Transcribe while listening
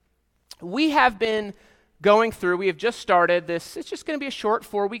We have been going through, we have just started this, it's just going to be a short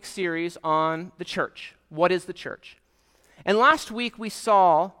 4-week series on the church. What is the church? And last week we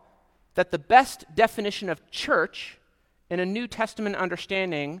saw that the best definition of church in a New Testament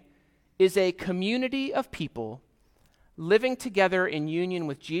understanding is a community of people living together in union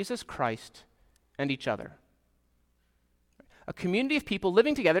with Jesus Christ and each other. A community of people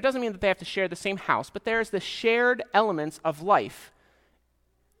living together doesn't mean that they have to share the same house, but there's the shared elements of life,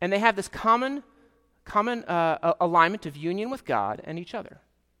 and they have this common alignment of union with God and each other.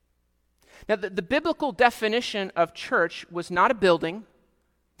 Now, the biblical definition of church was not a building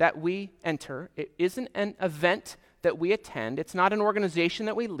that we enter. It isn't an event that we attend. It's not an organization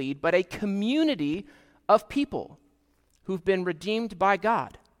that we lead, but a community of people who've been redeemed by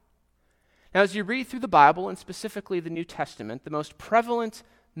God. Now, as you read through the Bible, and specifically the New Testament, the most prevalent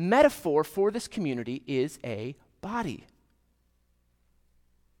metaphor for this community is a body.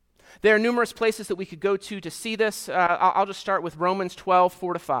 There are numerous places that we could go to see this. I'll just start with Romans 12,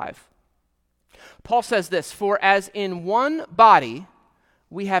 4-5. Paul says this, "For as in one body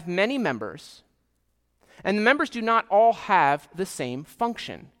we have many members, and the members do not all have the same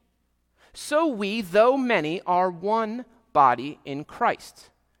function, so we, though many, are one body in Christ,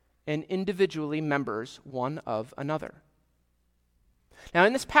 and individually members one of another." Now,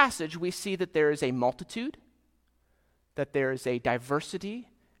 in this passage, we see that there is a multitude, that there is a diversity,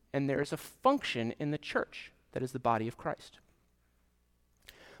 and there is a function in the church that is the body of Christ.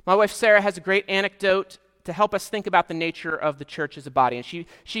 My wife Sarah has a great anecdote to help us think about the nature of the church as a body. And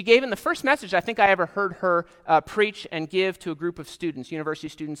she gave in the first message I think I ever heard her preach and give to a group of students, university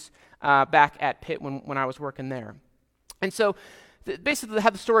students, back at Pitt when I was working there. And so basically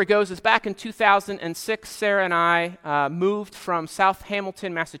how the story goes is back in 2006, Sarah and I moved from South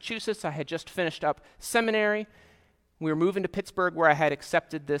Hamilton, Massachusetts. I had just finished up seminary. We were moving to Pittsburgh, where I had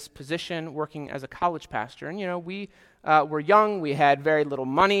accepted this position working as a college pastor. And, we were young, we had very little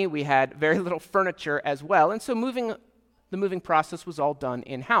money, we had very little furniture as well. And so the moving process was all done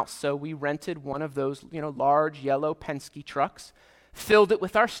in-house. So we rented one of those, large yellow Penske trucks, filled it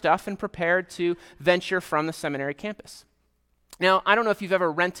with our stuff, and prepared to venture from the seminary campus. Now, I don't know if you've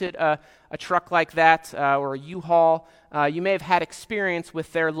ever rented a truck like that or a U-Haul. You may have had experience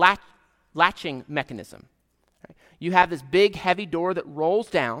with their latching mechanism. You have this big, heavy door that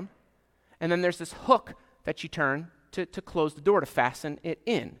rolls down, and then there's this hook that you turn to close the door, to fasten it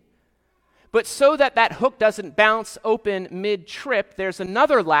in. But so that hook doesn't bounce open mid-trip, there's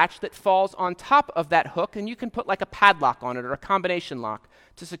another latch that falls on top of that hook, and you can put like a padlock on it or a combination lock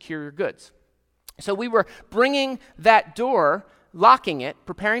to secure your goods. So we were bringing that door, locking it,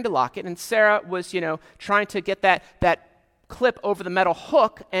 preparing to lock it, and Sarah was, trying to get that clip over the metal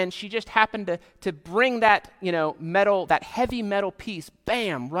hook, and she just happened to bring that, that heavy metal piece,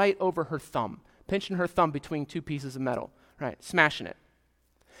 bam, right over her thumb, pinching her thumb between two pieces of metal, right, smashing it.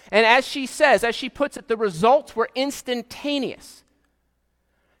 And as she puts it, the results were instantaneous.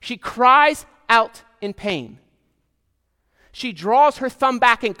 She cries out in pain. She draws her thumb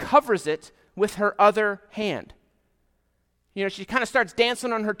back and covers it with her other hand. She kind of starts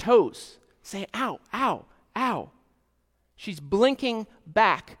dancing on her toes, saying, "Ow, ow, ow." She's blinking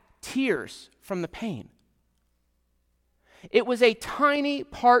back tears from the pain. It was a tiny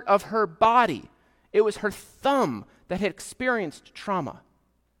part of her body. It was her thumb that had experienced trauma.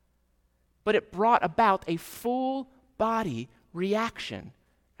 But it brought about a full body reaction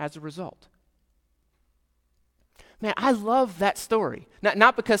as a result. Man, I love that story.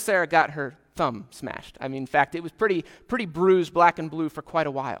 Not because Sarah got her thumb smashed. In fact, it was pretty bruised, black and blue, for quite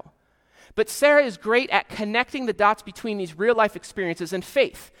a while. But Sarah is great at connecting the dots between these real-life experiences and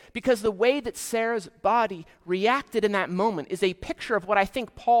faith, because the way that Sarah's body reacted in that moment is a picture of what I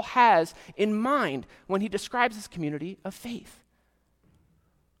think Paul has in mind when he describes this community of faith.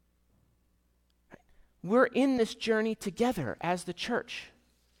 We're in this journey together as the church,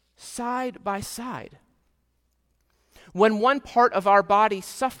 side by side. When one part of our body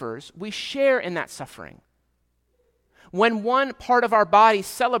suffers, we share in that suffering. When one part of our body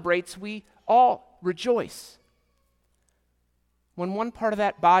celebrates, we all rejoice. When one part of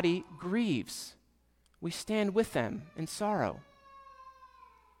that body grieves, we stand with them in sorrow.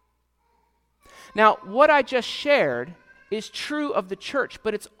 Now, what I just shared is true of the church,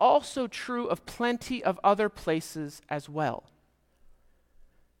 but it's also true of plenty of other places as well.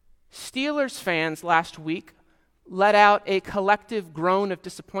 Steelers fans last week let out a collective groan of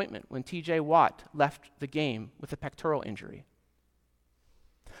disappointment when T.J. Watt left the game with a pectoral injury.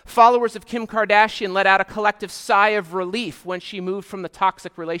 Followers of Kim Kardashian let out a collective sigh of relief when she moved from the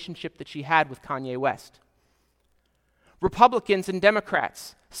toxic relationship that she had with Kanye West. Republicans and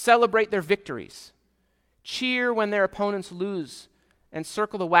Democrats celebrate their victories, cheer when their opponents lose, and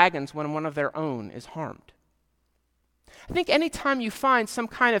circle the wagons when one of their own is harmed. I think anytime you find some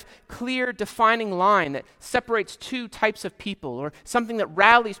kind of clear defining line that separates two types of people or something that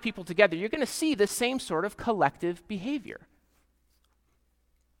rallies people together, you're going to see the same sort of collective behavior.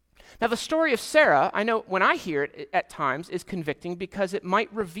 Now, the story of Sarah, I know when I hear it at times, is convicting because it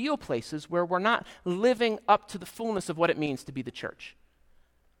might reveal places where we're not living up to the fullness of what it means to be the church.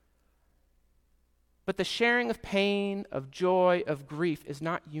 But the sharing of pain, of joy, of grief is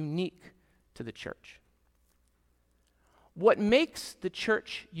not unique to the church. What makes the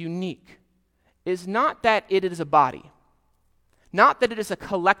church unique is not that it is a body, not that it is a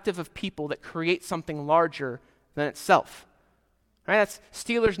collective of people that create something larger than itself. Right? That's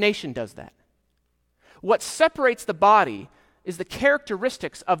Steelers Nation does that. What separates the body is the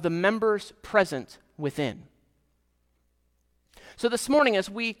characteristics of the members present within. So this morning, as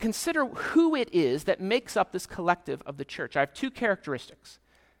we consider who it is that makes up this collective of the church, I have two characteristics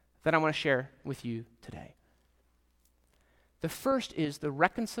that I want to share with you today. The first is the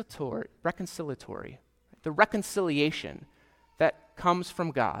the reconciliation that comes from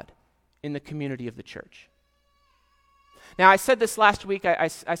God in the community of the church. Now, I said this last week, I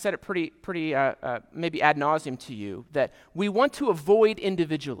said it pretty maybe ad nauseum to you, that we want to avoid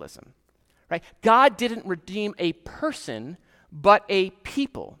individualism, right? God didn't redeem a person, but a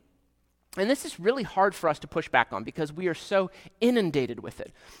people. And this is really hard for us to push back on because we are so inundated with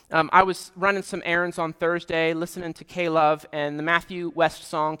it. I was running some errands on Thursday, listening to K-Love, and the Matthew West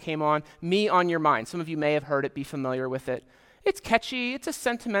song came on, Me on Your Mind. Some of you may have heard it, be familiar with it. It's catchy, it's a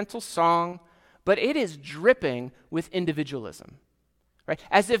sentimental song, but it is dripping with individualism, right?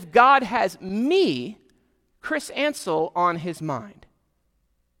 As if God has me, Chris Ansel, on his mind,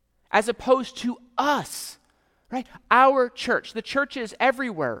 as opposed to us, right? Our church, the churches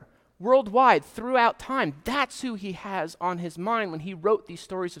everywhere, worldwide, throughout time, that's who he has on his mind when he wrote these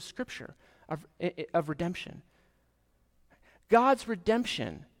stories of Scripture, of redemption. God's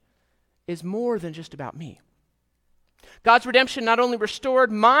redemption is more than just about me. God's redemption not only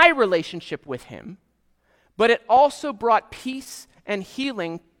restored my relationship with him, but it also brought peace and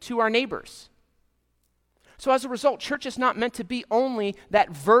healing to our neighbors. So as a result, church is not meant to be only that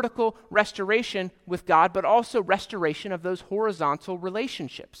vertical restoration with God, but also restoration of those horizontal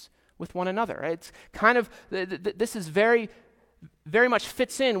relationships with one another. It's kind of, this is very much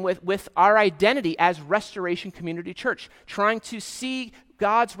fits in with our identity as Restoration Community Church, trying to see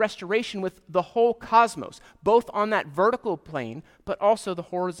God's restoration with the whole cosmos, both on that vertical plane, but also the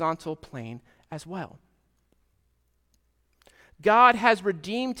horizontal plane as well. God has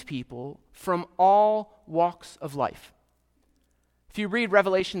redeemed people from all walks of life. If you read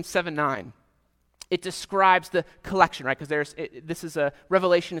Revelation 7:9, it describes the collection, right? Because this is a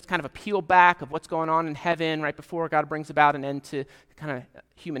revelation, it's kind of a peel back of what's going on in heaven right before God brings about an end to kind of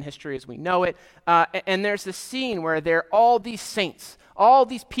human history as we know it. And there's this scene where there are all these saints, all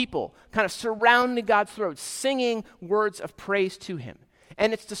these people kind of surrounding God's throne, singing words of praise to him.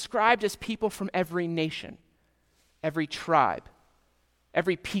 And it's described as people from every nation, every tribe,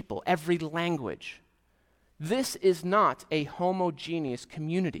 every people, every language. This is not a homogeneous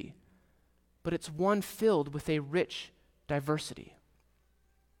community, but it's one filled with a rich diversity.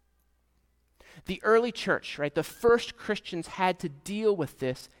 The early church, right, the first Christians had to deal with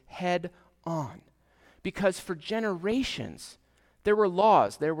this head on because for generations there were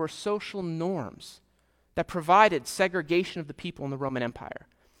laws, there were social norms that provided segregation of the people in the Roman Empire.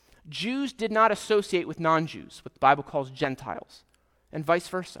 Jews did not associate with non-Jews, what the Bible calls Gentiles, and vice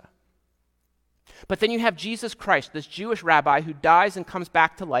versa. But then you have Jesus Christ, this Jewish rabbi who dies and comes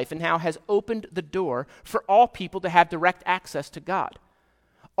back to life and now has opened the door for all people to have direct access to God.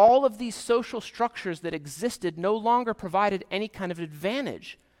 All of these social structures that existed no longer provided any kind of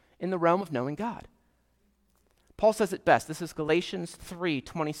advantage in the realm of knowing God. Paul says it best. This is Galatians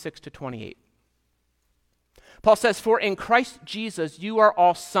 3:26-28. Paul says, "For in Christ Jesus you are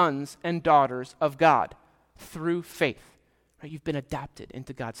all sons and daughters of God through faith." Right? You've been adopted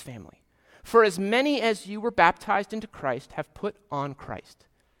into God's family. "For as many as you were baptized into Christ have put on Christ."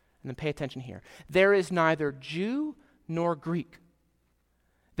 And then pay attention here. "There is neither Jew nor Greek.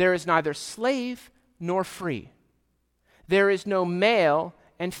 There is neither slave nor free. There is no male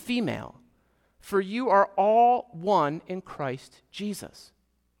and female, for you are all one in Christ Jesus."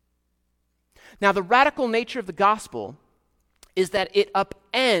 Now, the radical nature of the gospel is that it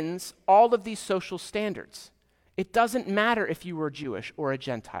upends all of these social standards. It doesn't matter if you were Jewish or a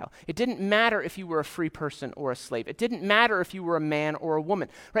Gentile. It didn't matter if you were a free person or a slave. It didn't matter if you were a man or a woman,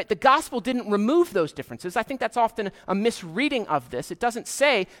 right? The gospel didn't remove those differences. I think that's often a misreading of this. It doesn't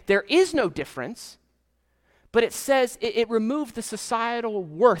say there is no difference, but it says it removed the societal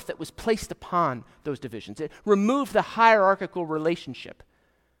worth that was placed upon those divisions. It removed the hierarchical relationship.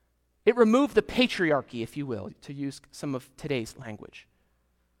 It removed the patriarchy, if you will, to use some of today's language.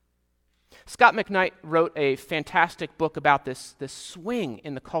 Scott McKnight wrote a fantastic book about this swing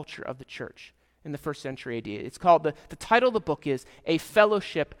in the culture of the church in the first century AD. It's called, the title of the book is A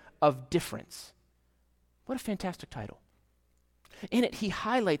Fellowship of Difference. What a fantastic title. In it, he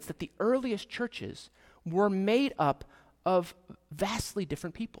highlights that the earliest churches were made up of vastly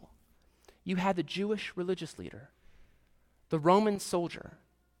different people. You had the Jewish religious leader, the Roman soldier,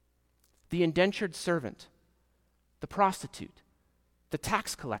 the indentured servant, the prostitute, the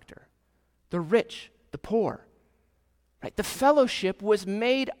tax collector, the rich, the poor. Right? The fellowship was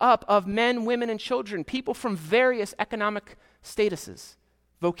made up of men, women, and children, people from various economic statuses,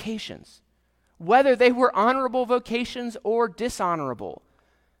 vocations. Whether they were honorable vocations or dishonorable,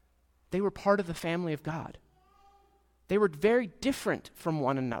 they were part of the family of God. They were very different from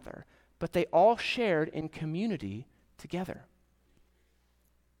one another, but they all shared in community together.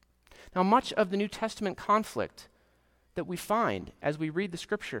 Now, much of the New Testament conflict that we find as we read the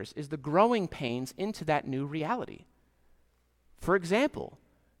scriptures is the growing pains into that new reality. For example,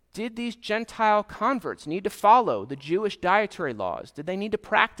 did these Gentile converts need to follow the Jewish dietary laws? Did they need to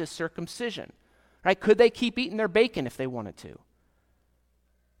practice circumcision? Right? Could they keep eating their bacon if they wanted to?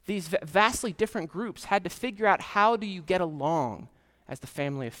 These vastly different groups had to figure out, how do you get along as the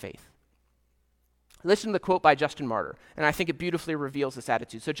family of faith? Listen to the quote by Justin Martyr, and I think it beautifully reveals this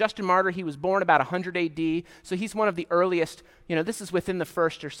attitude. So Justin Martyr, he was born about 100 AD, so he's one of the earliest, this is within the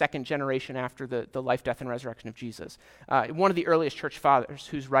first or second generation after the life, death, and resurrection of Jesus. One of the earliest church fathers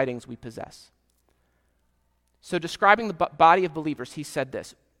whose writings we possess. So describing the body of believers, he said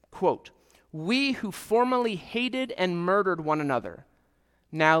this, quote, "We who formerly hated and murdered one another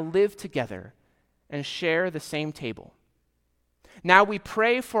now live together and share the same table. Now we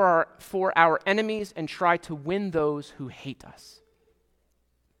pray for our enemies and try to win those who hate us."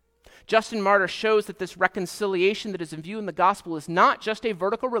 Justin Martyr shows that this reconciliation that is in view in the gospel is not just a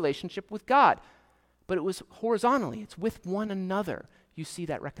vertical relationship with God, but it was horizontally. It's with one another. You see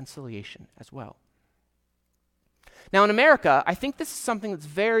that reconciliation as well. Now in America, I think this is something that's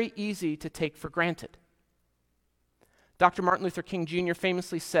very easy to take for granted. Dr. Martin Luther King Jr.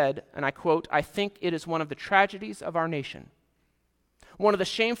 famously said, and I quote, "I think it is one of the tragedies of our nation, one of the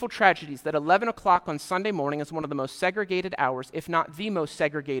shameful tragedies, that 11 o'clock on Sunday morning is one of the most segregated hours, if not the most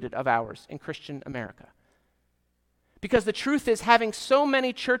segregated of hours in Christian America. Because the truth is, having so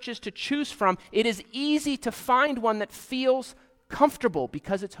many churches to choose from, it is easy to find one that feels comfortable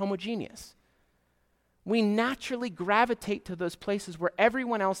because it's homogeneous. We naturally gravitate to those places where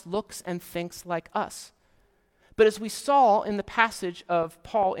everyone else looks and thinks like us. But as we saw in the passage of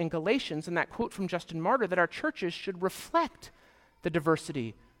Paul in Galatians, and that quote from Justin Martyr, that our churches should reflect the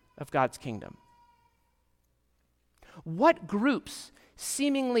diversity of God's kingdom. What groups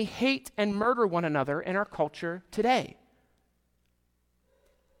seemingly hate and murder one another in our culture today?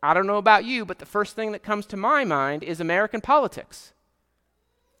 I don't know about you, but the first thing that comes to my mind is American politics.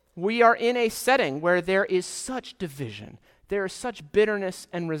 We are in a setting where there is such division, there is such bitterness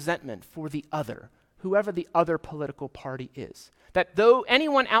and resentment for the other, whoever the other political party is, that though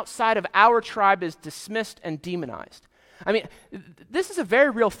anyone outside of our tribe is dismissed and demonized. I mean, this is a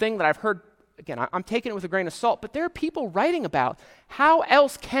very real thing that I've heard. Again, I'm taking it with a grain of salt, but there are people writing about how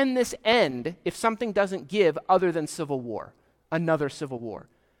else can this end if something doesn't give other than civil war, another civil war.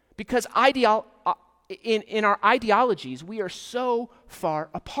 Because in our ideologies, we are so far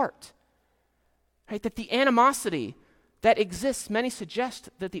apart, right? That the animosity that exists, many suggest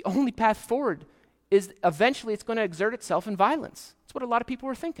that the only path forward is eventually it's going to exert itself in violence. That's what a lot of people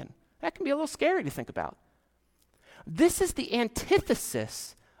are thinking. That can be a little scary to think about. This is the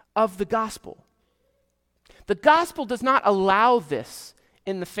antithesis of the gospel. The gospel does not allow this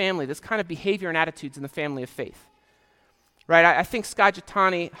in the family, this kind of behavior and attitudes in the family of faith. Right? I think Skye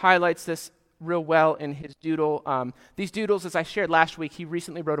Jethani highlights this real well in his doodle. These doodles, as I shared last week, he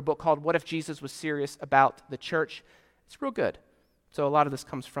recently wrote a book called What If Jesus Was Serious About the Church? It's real good. So a lot of this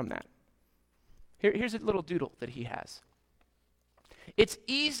comes from that. Here's a little doodle that he has. It's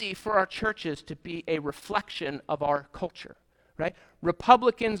easy for our churches to be a reflection of our culture, right?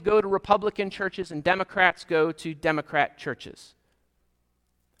 Republicans go to Republican churches and Democrats go to Democrat churches.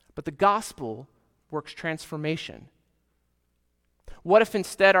 But the gospel works transformation. What if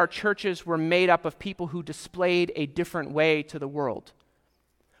instead our churches were made up of people who displayed a different way to the world?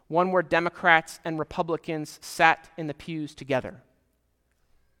 One where Democrats and Republicans sat in the pews together,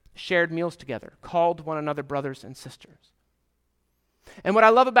 shared meals together, called one another brothers and sisters. And what I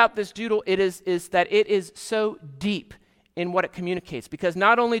love about this doodle is that it is so deep in what it communicates, because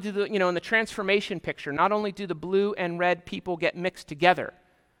not only do in the transformation picture, not only do the blue and red people get mixed together,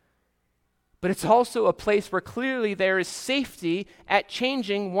 but it's also a place where clearly there is safety at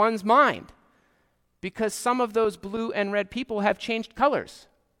changing one's mind, because some of those blue and red people have changed colors.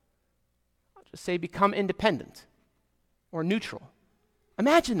 I'll just say become independent or neutral.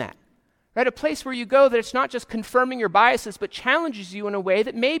 Imagine that, right? A place where you go that it's not just confirming your biases, but challenges you in a way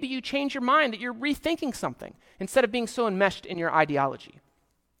that maybe you change your mind, that you're rethinking something instead of being so enmeshed in your ideology.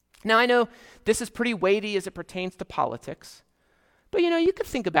 Now, I know this is pretty weighty as it pertains to politics, but you could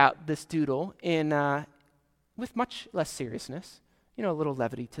think about this doodle with much less seriousness, a little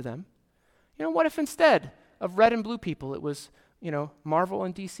levity to them. What if instead of red and blue people, it was, Marvel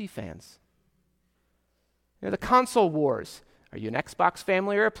and DC fans? The console wars. Are you an Xbox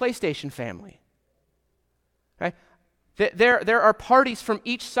family or a PlayStation family? Right? There are parties from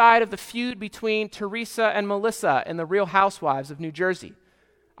each side of the feud between Teresa and Melissa in The Real Housewives of New Jersey.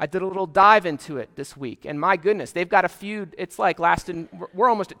 I did a little dive into it this week, and my goodness, they've got a feud. It's like we're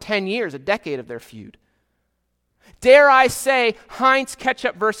almost at 10 years, a decade of their feud. Dare I say, Heinz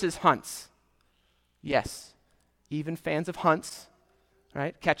ketchup versus Hunt's? Yes, even fans of Hunt's,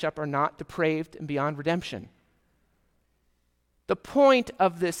 right, ketchup are not depraved and beyond redemption. The point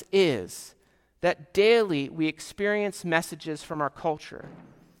of this is that daily we experience messages from our culture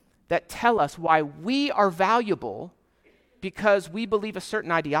that tell us why we are valuable because we believe a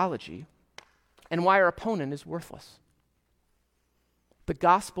certain ideology, and why our opponent is worthless. The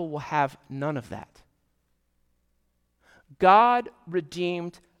gospel will have none of that. God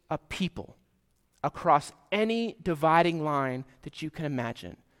redeemed a people across any dividing line that you can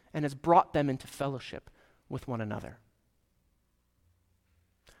imagine and has brought them into fellowship with one another.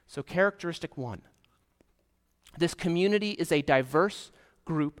 So, characteristic one, this community is a diverse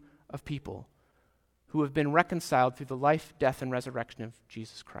group of people who have been reconciled through the life, death, and resurrection of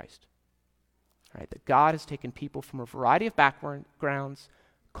Jesus Christ. Right? That God has taken people from a variety of backgrounds,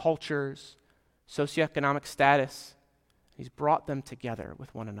 cultures, socioeconomic status. He's brought them together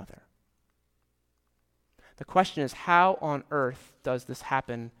with one another. The question is, how on earth does this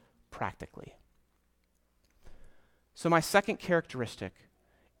happen practically? So my second characteristic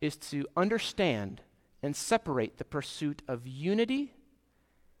is to understand and separate the pursuit of unity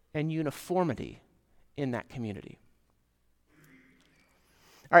and uniformity in that community.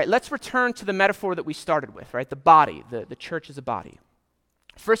 All right, let's return to the metaphor that we started with, right? The body, the church is a body.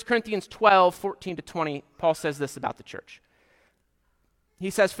 1 Corinthians 12, 14 to 20, Paul says this about the church. He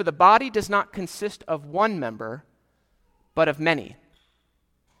says, "For the body does not consist of one member, but of many.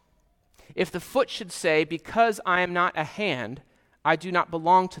 If the foot should say, 'Because I am not a hand, I do not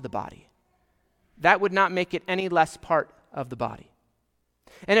belong to the body,' that would not make it any less part of the body.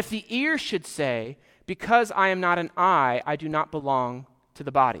 And if the ear should say, 'Because I am not an eye, I do not belong to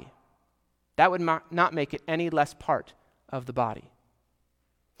the body,' that would not make it any less part of the body.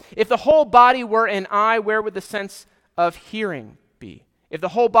 If the whole body were an eye, where would the sense of hearing be? If the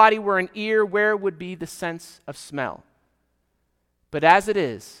whole body were an ear, where would be the sense of smell? But as it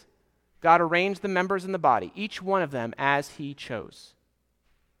is, God arranged the members in the body, each one of them as he chose.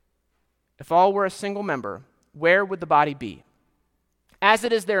 If all were a single member, where would the body be? As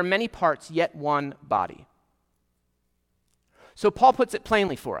it is, there are many parts, yet one body." So Paul puts it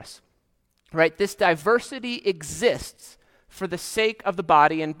plainly for us, right? This diversity exists for the sake of the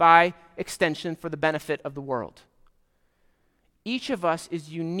body and by extension for the benefit of the world. Each of us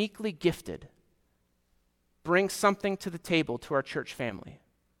is uniquely gifted, brings something to the table to our church family.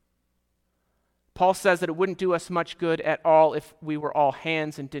 Paul says that it wouldn't do us much good at all if we were all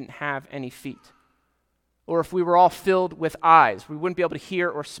hands and didn't have any feet. Or if we were all filled with eyes, we wouldn't be able to hear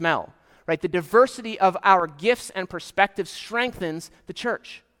or smell. Right? The diversity of our gifts and perspectives strengthens the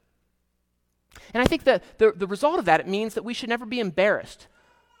church. And I think that the result of that, it means that we should never be embarrassed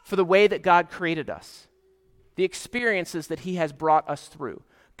for the way that God created us, the experiences that he has brought us through.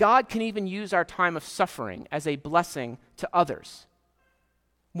 God can even use our time of suffering as a blessing to others.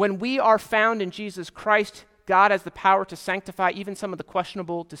 When we are found in Jesus Christ, God has the power to sanctify even some of the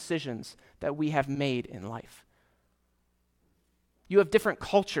questionable decisions that we have made in life. You have different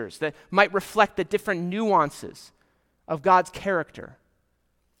cultures that might reflect the different nuances of God's character.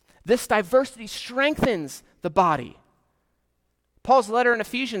 This diversity strengthens the body, Paul's letter in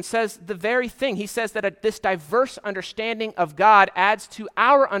Ephesians says the very thing. He says that this diverse understanding of God adds to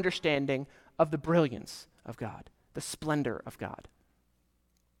our understanding of the brilliance of God, the splendor of God.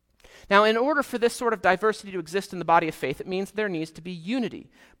 Now, in order for this sort of diversity to exist in the body of faith, it means there needs to be unity.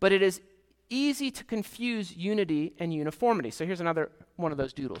 But it is easy to confuse unity and uniformity. So here's another one of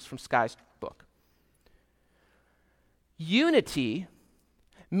those doodles from Skye's book. Unity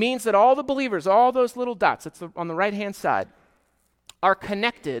means that all the believers, all those little dots, it's on the right-hand side, are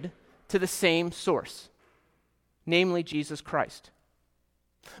connected to the same source, namely Jesus Christ.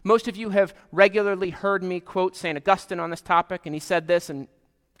 Most of you have regularly heard me quote St. Augustine on this topic, and he said this, and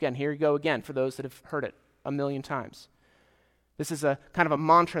again, here you go again for those that have heard it a million times. This is a kind of a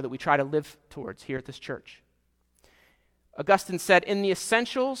mantra that we try to live towards here at this church. Augustine said, in the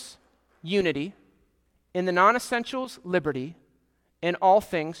essentials, unity, in the non-essentials, liberty, in all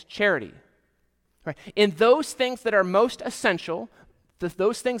things, charity. Right? In those things that are most essential,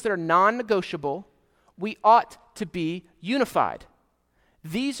 those things that are non-negotiable, we ought to be unified.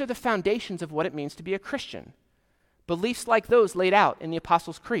 These are the foundations of what it means to be a Christian. Beliefs like those laid out in the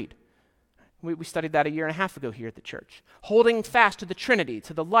Apostles' Creed. We studied that a year and a half ago here at the church. Holding fast to the Trinity,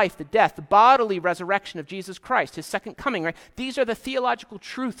 to the life, the death, the bodily resurrection of Jesus Christ, his second coming, right? These are the theological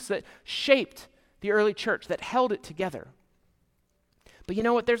truths that shaped the early church, that held it together. But you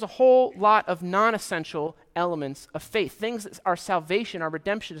know what? There's a whole lot of non-essential elements of faith, things that our salvation, our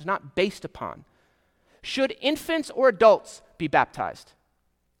redemption is not based upon. Should infants or adults be baptized?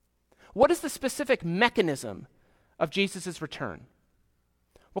 What is the specific mechanism of Jesus' return?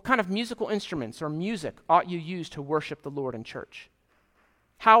 What kind of musical instruments or music ought you use to worship the Lord in church?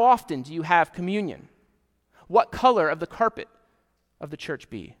 How often do you have communion? What color of the carpet of the church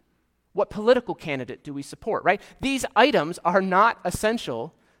be? What political candidate do we support, right? These items are not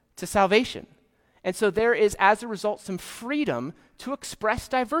essential to salvation. And so there is, as a result, some freedom to express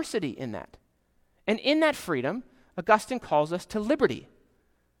diversity in that. And in that freedom, Augustine calls us to liberty,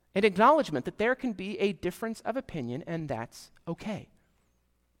 an acknowledgement that there can be a difference of opinion, and that's okay.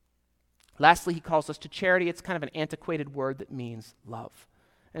 Lastly, he calls us to charity. It's kind of an antiquated word that means love.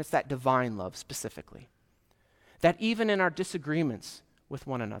 And it's that divine love specifically. That even in our disagreements with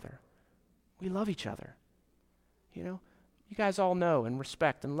one another, we love each other. You know, you guys all know and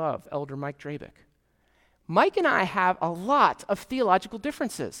respect and love Elder Mike Drabick. Mike and I have a lot of theological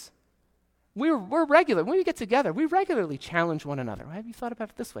differences. We're regular. When we get together, we regularly challenge one another. Have you thought about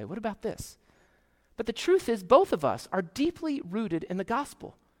it this way? What about this? But the truth is, both of us are deeply rooted in the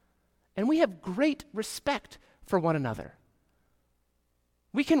gospel. And we have great respect for one another.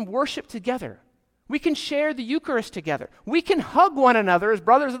 We can worship together. We can share the Eucharist together. We can hug one another as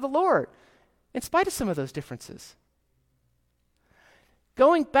brothers of the Lord, in spite of some of those differences.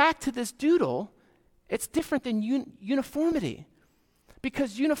 Going back to this doodle, it's different than uniformity.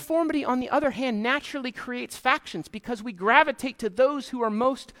 Because uniformity, on the other hand, naturally creates factions because we gravitate to those who are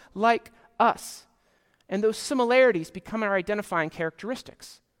most like us. And those similarities become our identifying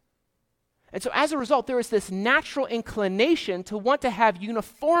characteristics. And so as a result, there is this natural inclination to want to have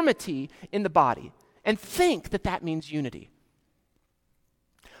uniformity in the body and think that that means unity.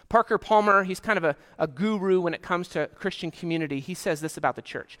 Parker Palmer, he's kind of a guru when it comes to Christian community. He says this about the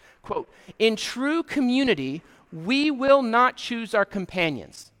church, quote, "In true community, we will not choose our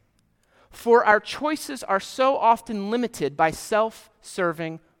companions, for our choices are so often limited by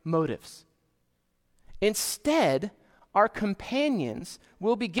self-serving motives. Instead, our companions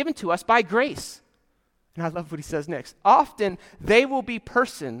will be given to us by grace." And I love what he says next. "Often they will be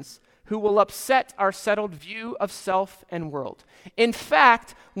persons who will upset our settled view of self and world. In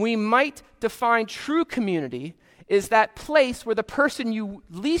fact, we might define true community is that place where the person you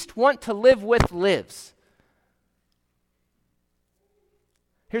least want to live with lives."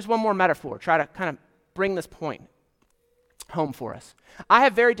 Here's one more metaphor. Try to kind of bring this point home for us. I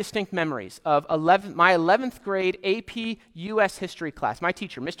have very distinct memories of my 11th grade AP U.S. history class. My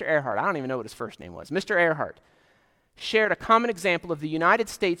teacher, Mr. Earhart, I don't even know what his first name was, Mr. Earhart, shared a common example of the United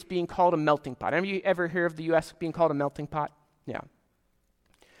States being called a melting pot. Have you ever heard of the U.S. being called a melting pot? Yeah.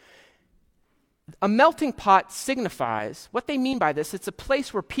 A melting pot signifies, what they mean by this, it's a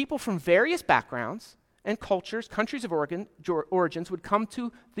place where people from various backgrounds and cultures, countries of origins would come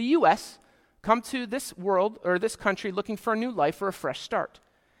to the U.S., come to this world or this country looking for a new life or a fresh start.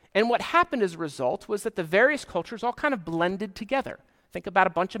 And what happened as a result was that the various cultures all kind of blended together. Think about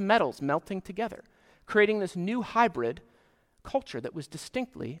a bunch of metals melting together, creating this new hybrid culture that was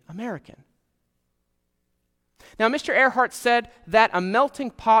distinctly American. Now, Mr. Earhart said that a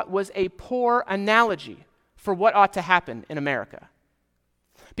melting pot was a poor analogy for what ought to happen in America.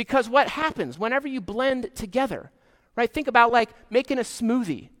 Because what happens whenever you blend together, right? Think about like making a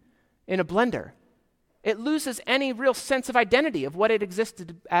smoothie in a blender. It loses any real sense of identity of what it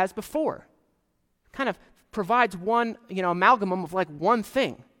existed as before. Kind of provides one, amalgam of like one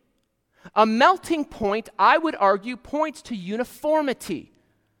thing. A melting point, I would argue, points to uniformity.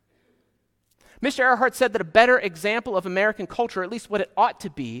 Mr. Earhart said that a better example of American culture, at least what it ought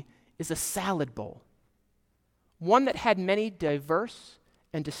to be, is a salad bowl. One that had many diverse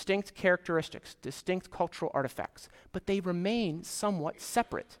and distinct characteristics, distinct cultural artifacts, but they remain somewhat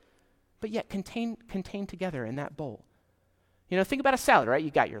separate, but yet contained together in that bowl. Think about a salad, right? You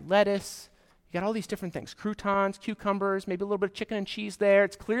got your lettuce, you got all these different things, croutons, cucumbers, maybe a little bit of chicken and cheese there.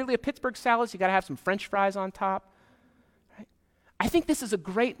 It's clearly a Pittsburgh salad, so you got to have some French fries on top. Right? I think this is a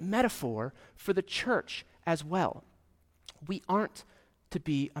great metaphor for the church as well. We aren't to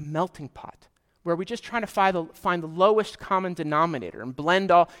be a melting pot where we just try to find the lowest common denominator and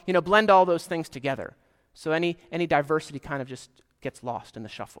blend all those things together. So any diversity kind of just gets lost in the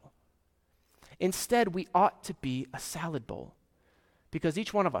shuffle. Instead, we ought to be a salad bowl because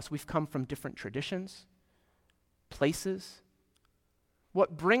each one of us, we've come from different traditions, places.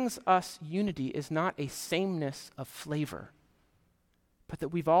 What brings us unity is not a sameness of flavor, but that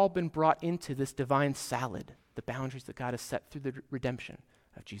we've all been brought into this divine salad, the boundaries that God has set through the redemption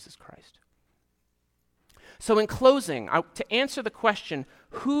of Jesus Christ. So in closing, to answer the question,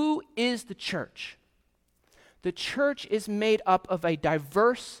 who is the church? The church is made up of a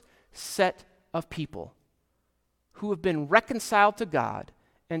diverse set of people who have been reconciled to God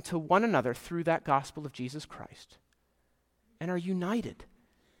and to one another through that gospel of Jesus Christ and are united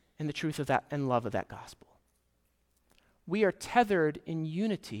in the truth of that and love of that gospel. We are tethered in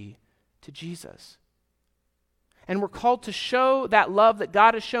unity to Jesus. And we're called to show that love that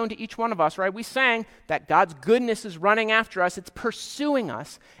God has shown to each one of us, right? We sang that God's goodness is running after us, it's pursuing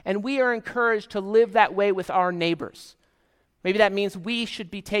us, and we are encouraged to live that way with our neighbors. Maybe that means we should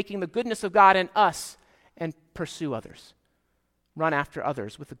be taking the goodness of God in us and pursue others, run after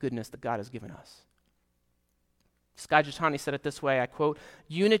others with the goodness that God has given us. Skye Jethani said it this way, I quote,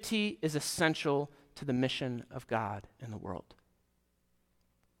 "Unity is essential to the mission of God in the world."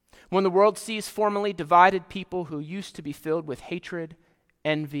 When the world sees formerly divided people who used to be filled with hatred,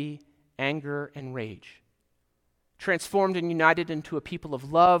 envy, anger, and rage, transformed and united into a people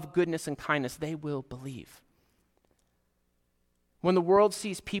of love, goodness, and kindness, they will believe. When the world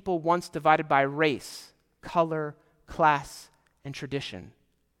sees people once divided by race, color, class, and tradition,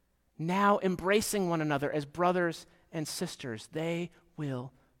 now embracing one another as brothers and sisters, they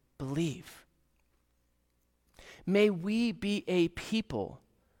will believe. May we be a people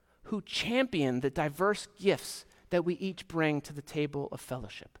who champion the diverse gifts that we each bring to the table of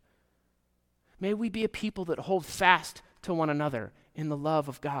fellowship. May we be a people that hold fast to one another in the love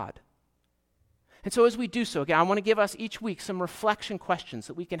of God. And so as we do so, again, I want to give us each week some reflection questions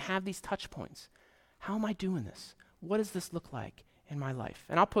that we can have these touch points. How am I doing this? What does this look like in my life?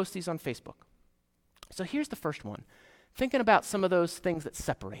 And I'll post these on Facebook. So here's the first one. Thinking about some of those things that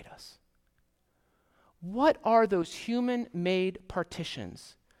separate us. What are those human-made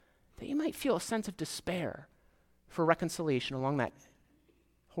partitions that you might feel a sense of despair for reconciliation along that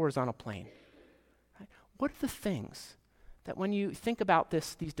horizontal plane? Right? What are the things that when you think about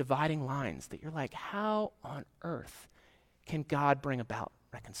these dividing lines, that you're like, how on earth can God bring about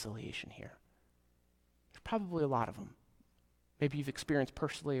reconciliation here? There's probably a lot of them. Maybe you've experienced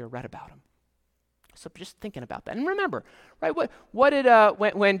personally or read about them. So just thinking about that. And remember, right, what did,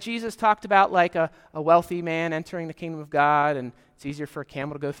 when Jesus talked about like a wealthy man entering the kingdom of God and it's easier for a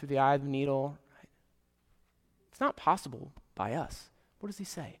camel to go through the eye of the needle, right? It's not possible by us. What does he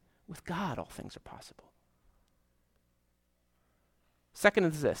say? With God, all things are possible. Second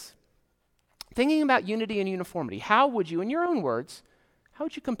is this. Thinking about unity and uniformity, how would you, in your own words, how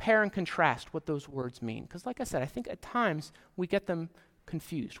would you compare and contrast what those words mean? Because like I said, I think at times we get them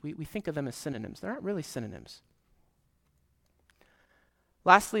confused. We think of them as synonyms. They're not really synonyms.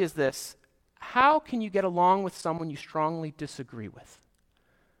 Lastly is this. How can you get along with someone you strongly disagree with?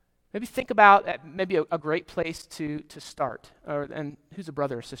 Maybe think about maybe a great place to start, and who's a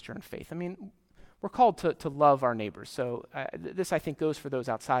brother or sister in faith. I mean, we're called to love our neighbors. So this, I think, goes for those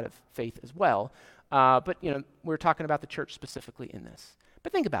outside of faith as well. But, we're talking about the church specifically in this.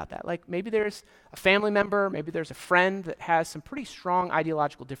 But think about that. Like maybe there's a family member, maybe there's a friend that has some pretty strong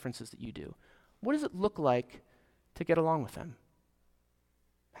ideological differences that you do. What does it look like to get along with them?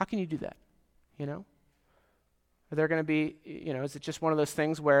 How can you do that? Are there going to be, is it just one of those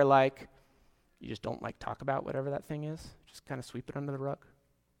things where like you just don't like talk about whatever that thing is? Just kind of sweep it under the rug?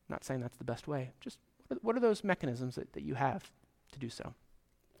 I'm not saying that's the best way. Just what are those mechanisms that you have to do so?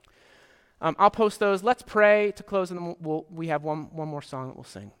 I'll post those. Let's pray to close, and then we have one more song that we'll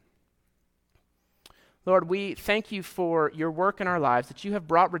sing. Lord, we thank you for your work in our lives, that you have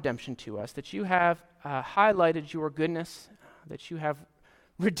brought redemption to us, that you have highlighted your goodness, that you have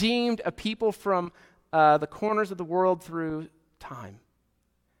redeemed a people from the corners of the world through time.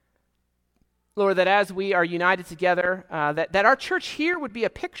 Lord, that as we are united together, that our church here would be a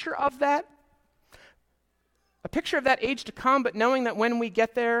picture of that age to come, but knowing that when we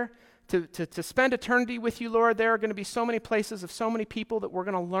get there to spend eternity with you, Lord, there are going to be so many places of so many people that we're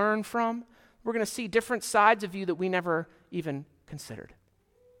going to learn from. We're going to see different sides of you that we never even considered.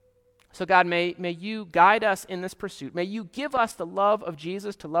 So God, may you guide us in this pursuit. May you give us the love of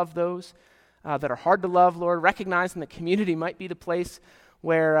Jesus to love those that are hard to love, Lord, recognizing that community might be the place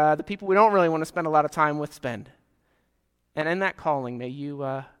where the people we don't really want to spend a lot of time with spend. And in that calling, may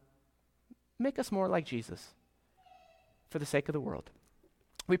you make us more like Jesus for the sake of the world.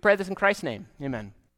 We pray this in Christ's name. Amen.